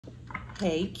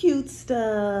Hey, cute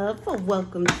stuff.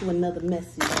 Welcome to another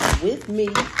message with me,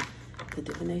 the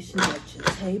Divination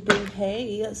Duchess. Hey, boo,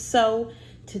 hey. So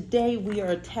today we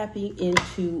are tapping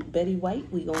into Betty White.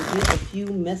 We're going to get a few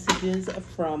messages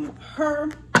from her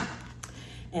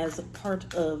as a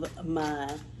part of my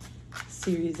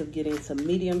series of getting some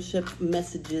mediumship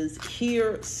messages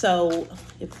here. So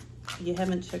if you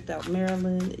haven't checked out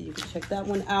Maryland, you can check that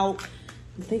one out.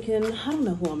 I'm thinking, I don't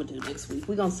know who I'm going to do next week.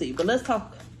 We're going to see. But let's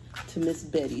talk to Miss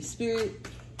Betty. Spirit,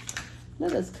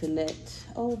 let us connect.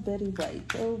 Oh, Betty White.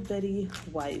 Oh, Betty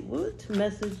White. What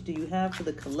message do you have for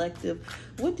the collective?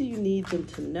 What do you need them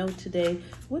to know today?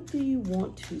 What do you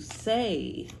want to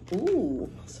say? Ooh,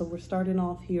 so we're starting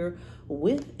off here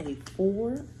with a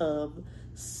 4 of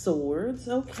Swords.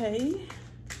 Okay.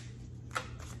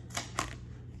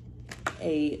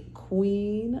 A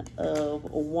Queen of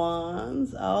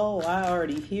Wands. Oh, I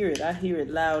already hear it. I hear it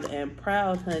loud and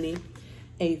proud, honey.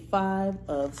 A 5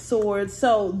 of Swords.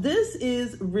 So this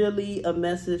is really a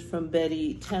message from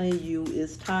Betty telling you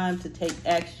it's time to take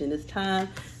action. It's time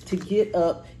to get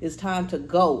up. It's time to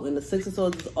go. And the 6 of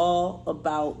Swords is all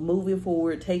about moving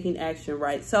forward, taking action,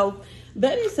 right? So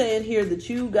Betty's saying here that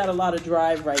you got a lot of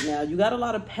drive right now. You got a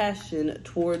lot of passion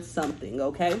towards something,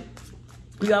 okay?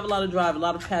 You have a lot of drive, a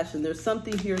lot of passion. There's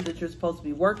something here that you're supposed to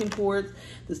be working towards.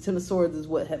 This 10 of Swords is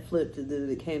what had flipped and then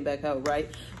it came back out, right?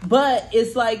 But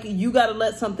it's like you got to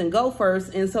let something go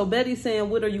first. And so Betty's saying,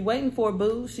 what are you waiting for,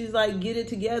 boo? She's like, get it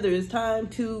together. It's time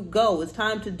to go. It's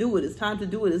time to do it. It's time to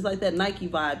do it. It's like that Nike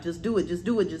vibe. Just do it. Just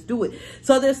do it. Just do it.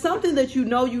 So there's something that you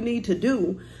know you need to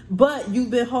do, but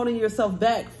you've been holding yourself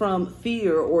back from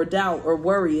fear or doubt or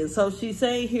worry. And so she's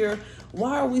saying here,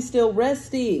 why are we still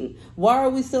resting? Why are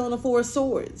we still in the 4 of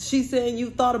Swords? She's saying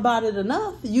you've thought about it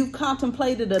enough. You've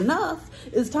contemplated enough.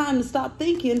 It's time to stop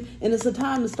thinking, and it's a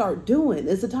time to start doing.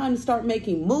 It's a time to start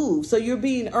making moves. So you're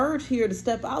being urged here to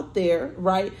step out there,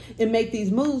 right, and make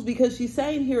these moves, because she's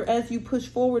saying here, as you push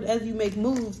forward, as you make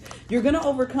moves, you're going to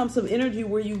overcome some energy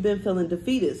where you've been feeling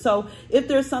defeated. So if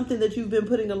there's something that you've been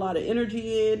putting a lot of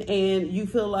energy in and you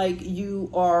feel like you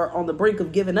are on the brink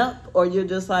of giving up, or you're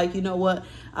just like, you know what,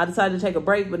 I decided to take a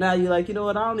break, but now you're like, you know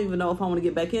what, I don't even know if I want to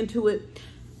get back into it.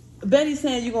 Betty's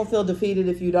saying you're going to feel defeated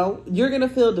if you don't. You're going to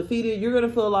feel defeated. You're going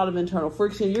to feel a lot of internal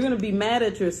friction. You're going to be mad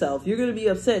at yourself. You're going to be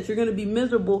upset. You're going to be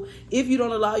miserable if you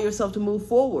don't allow yourself to move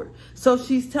forward. So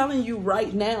she's telling you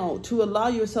right now to allow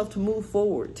yourself to move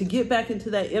forward, to get back into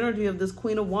that energy of this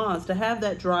Queen of Wands, to have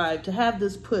that drive, to have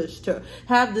this push, to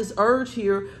have this urge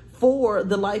here for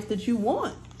the life that you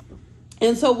want.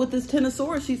 And so with this 10 of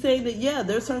Swords, she's saying that, yeah,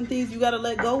 there's certain things you got to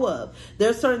let go of.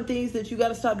 There's certain things that you got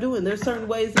to stop doing. There's certain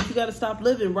ways that you got to stop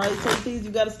living, right? Certain things you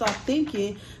got to stop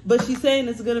thinking. But she's saying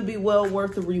it's going to be well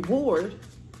worth the reward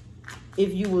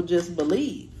if you will just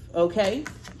believe, okay?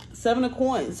 7 of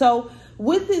Coins. So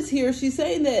with this here, she's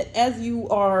saying that as you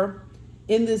are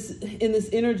in this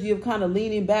energy of kind of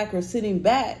leaning back or sitting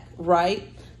back, right,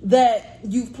 that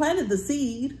you've planted the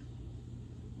seed.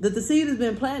 That the seed has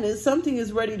been planted, something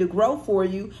is ready to grow for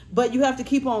you, but you have to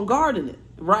keep on guarding it,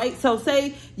 right? So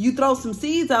say you throw some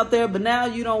seeds out there, but now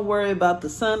you don't worry about the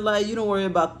sunlight. You don't worry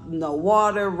about no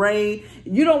water, rain.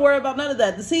 You don't worry about none of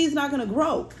that. The seed's not going to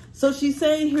grow. So she's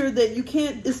saying here that you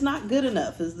can't, it's not good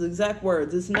enough is the exact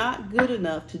words. It's not good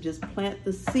enough to just plant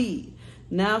the seed.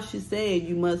 Now she's saying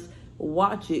you must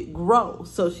watch it grow.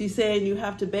 So she's saying you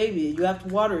have to baby it. You have to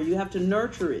water it. You have to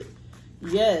nurture it.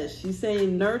 Yes, she's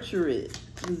saying nurture it.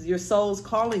 Your soul's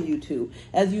calling you to.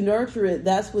 As you nurture it,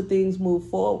 that's when things move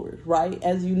forward, right?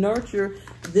 As you nurture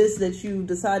this that you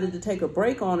decided to take a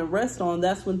break on and rest on,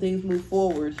 that's when things move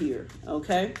forward here,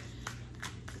 okay?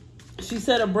 She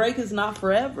said a break is not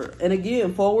forever. And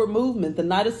again, forward movement. The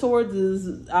Knight of Swords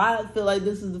is, I feel like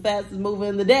this is the fastest mover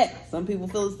in the deck. Some people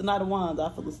feel it's the Knight of Wands.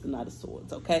 I feel it's the Knight of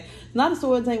Swords, okay? The Knight of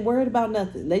Swords ain't worried about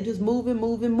nothing. They just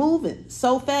moving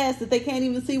so fast that they can't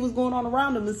even see what's going on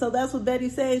around them. And so that's what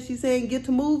Betty's saying. She's saying get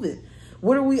to moving.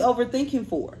 What are we overthinking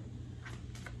for?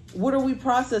 What are we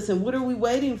processing? What are we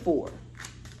waiting for?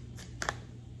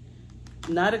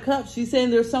 Knight of Cups. She's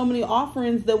saying there's so many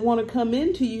offerings that want to come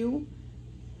into you.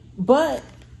 But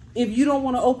if you don't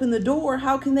want to open the door,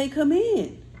 how can they come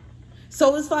in?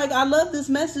 So it's like, I love this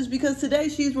message because today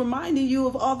she's reminding you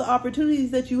of all the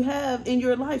opportunities that you have in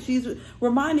your life. She's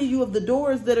reminding you of the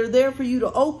doors that are there for you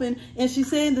to open. And she's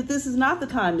saying that this is not the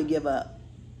time to give up.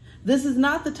 This is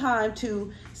not the time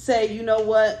to say, you know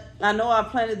what, I know I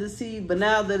planted the seed, but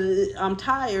now that I'm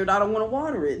tired, I don't want to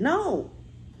water it. No.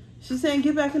 She's saying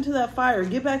get back into that fire.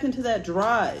 Get back into that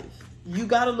drive. You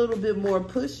got a little bit more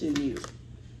push in you.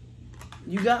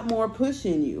 You got more push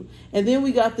in you. And then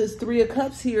we got this 3 of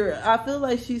Cups here. I feel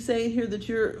like she's saying here that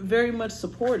you're very much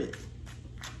supported.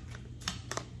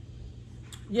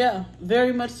 Yeah,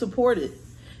 very much supported.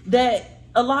 That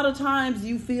a lot of times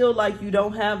you feel like you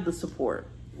don't have the support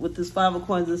with this Five of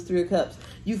Coins, this Three of Cups.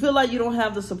 You feel like you don't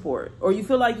have the support, or you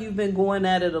feel like you've been going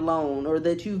at it alone, or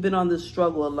that you've been on this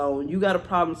struggle alone. You got a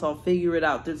problem, so figure it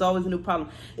out. There's always a new problem.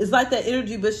 It's like that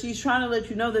energy, but she's trying to let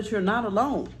you know that you're not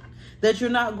alone, that you're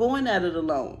not going at it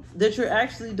alone, that you're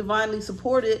actually divinely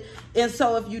supported. And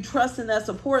so if you trust in that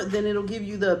support, then it'll give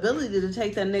you the ability to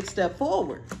take that next step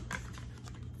forward.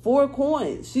 Four of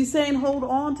Coins. She's saying hold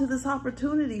on to this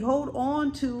opportunity. Hold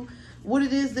on to what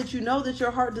it is that you know that your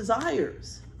heart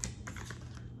desires.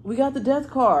 We got the Death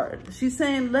card. She's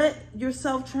saying let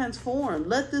yourself transform.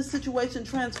 Let this situation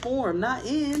transform, not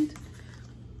end.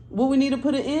 What we need to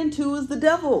put an end to is the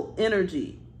Devil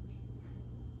energy.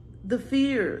 The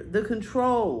fear, the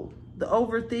control, the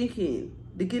overthinking,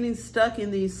 the getting stuck in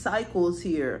these cycles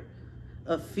here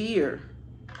of fear.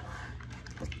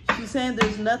 She's saying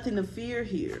there's nothing to fear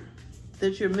here,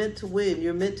 that you're meant to win,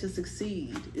 you're meant to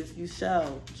succeed if you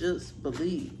shall just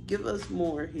believe. Give us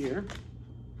more here.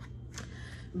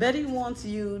 Betty wants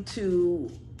you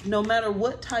to, no matter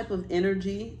what type of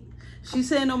energy, she's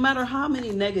saying no matter how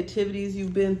many negativities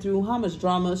you've been through, how much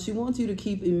drama, she wants you to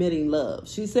keep emitting love.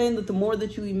 She's saying that the more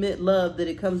that you emit love, that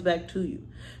it comes back to you.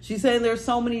 She's saying there's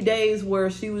so many days where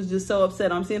she was just so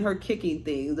upset. I'm seeing her kicking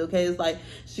things, okay? It's like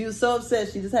she was so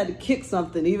upset she just had to kick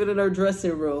something, even in her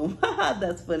dressing room.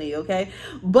 That's funny, okay?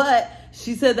 But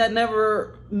she said that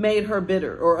never made her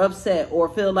bitter or upset or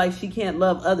feel like she can't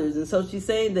love others. And so she's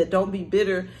saying that don't be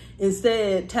bitter.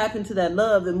 Instead, tap into that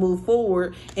love and move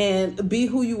forward and be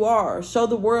who you are. Show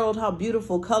the world how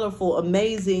beautiful, colorful,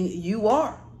 amazing you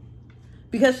are.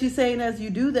 Because she's saying as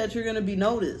you do that, you're going to be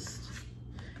noticed.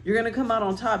 You're going to come out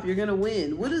on top. You're going to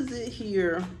win. What is it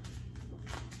here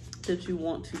that you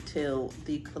want to tell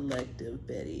the collective,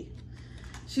 Betty?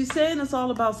 She's saying it's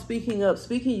all about speaking up,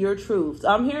 speaking your truth.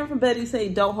 I'm hearing from Betty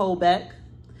saying don't hold back.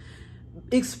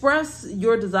 Express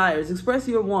your desires, express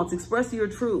your wants, express your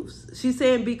truths. She's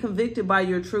saying be convicted by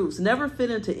your truths. Never fit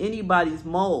into anybody's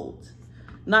mold.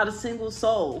 Not a single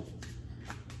soul.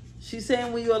 She's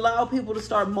saying when you allow people to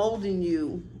start molding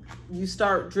you, you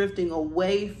start drifting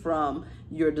away from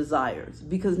your desires,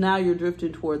 because now you're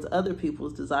drifting towards other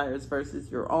people's desires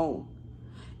versus your own.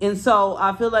 And so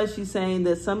I feel like she's saying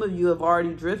that some of you have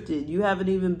already drifted. You haven't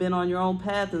even been on your own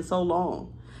path in so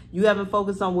long. You haven't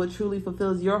focused on what truly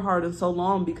fulfills your heart in so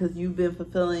long because you've been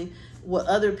fulfilling what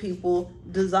other people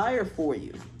desire for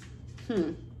you.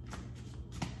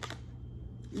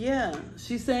 Yeah,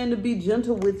 she's saying to be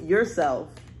gentle with yourself.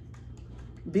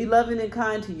 Be loving and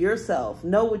kind to yourself.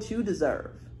 Know what you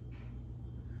deserve.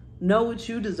 Know what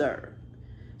you deserve.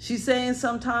 She's saying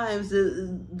sometimes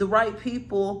the right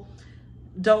people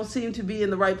don't seem to be in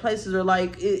the right places, or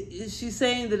like she's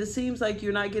saying that it seems like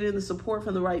you're not getting the support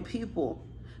from the right people.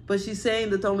 But she's saying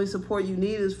that the only support you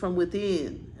need is from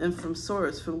within and from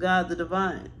source, from God the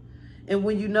divine. And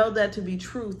when you know that to be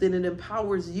truth, then it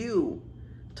empowers you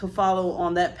to follow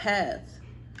on that path,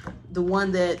 the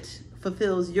one that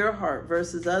fulfills your heart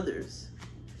versus others.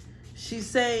 She's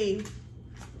saying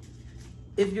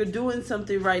if you're doing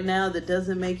something right now that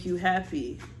doesn't make you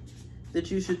happy,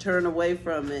 that you should turn away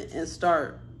from it and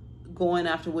start going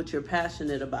after what you're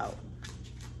passionate about.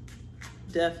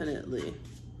 Definitely.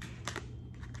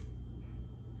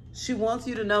 She wants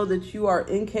you to know that you are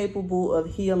incapable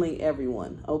of healing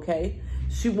everyone, okay?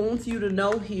 She wants you to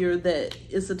know here that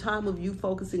it's a time of you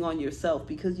focusing on yourself,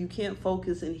 because you can't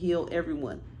focus and heal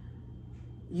everyone.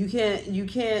 You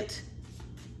can't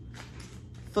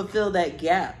fulfill that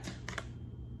gap.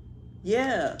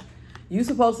 Yeah. You're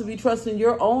supposed to be trusting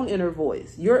your own inner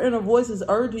voice. Your inner voice is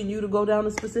urging you to go down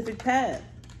a specific path.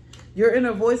 Your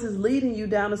inner voice is leading you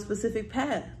down a specific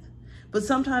path. But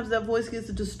sometimes that voice gets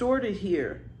distorted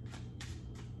here.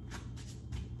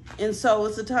 And so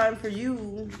it's a time for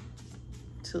you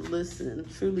to listen,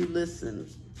 truly listen.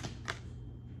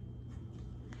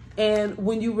 And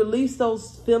when you release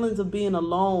those feelings of being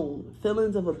alone,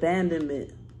 feelings of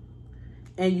abandonment,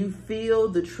 and you feel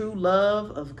the true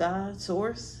love of God's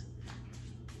source,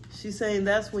 she's saying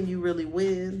that's when you really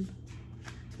win.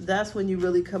 That's when you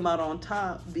really come out on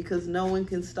top, because no one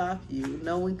can stop you.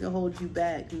 No one can hold you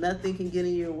back. Nothing can get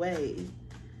in your way.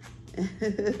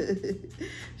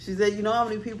 She said, you know how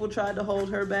many people tried to hold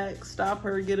her back, stop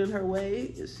her, get in her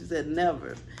way? She said,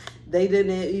 never. They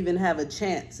didn't even have a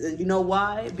chance. And you know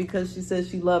why? Because she said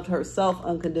she loved herself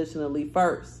unconditionally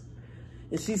first.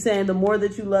 And she's saying the more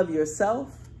that you love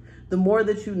yourself, the more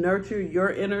that you nurture your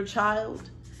inner child,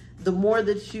 the more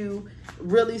that you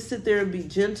really sit there and be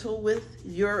gentle with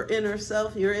your inner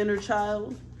self, your inner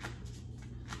child,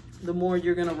 the more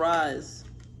you're going to rise.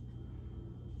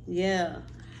 Yeah.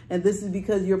 And this is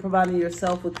because you're providing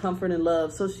yourself with comfort and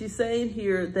love. So she's saying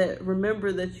here that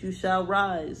remember that you shall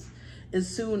rise as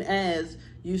soon as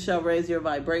you shall raise your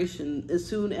vibration. As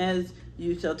soon as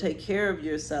you shall take care of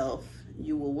yourself,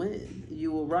 you will win.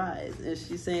 You will rise. And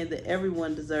she's saying that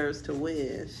everyone deserves to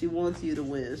win. She wants you to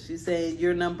win. She's saying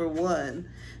you're number one.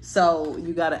 So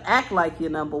you got to act like you're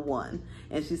number one.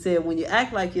 And she said when you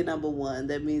act like you're number one,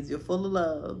 that means you're full of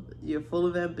love, you're full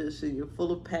of ambition, you're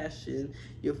full of passion,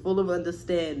 you're full of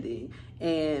understanding,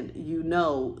 and you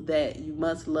know that you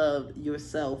must love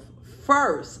yourself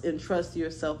first and trust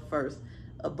yourself first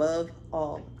above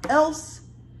all else.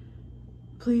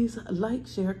 Please like,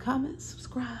 share, comment,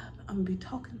 subscribe. I'm going to be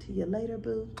talking to you later,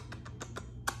 boo.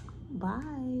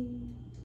 Bye.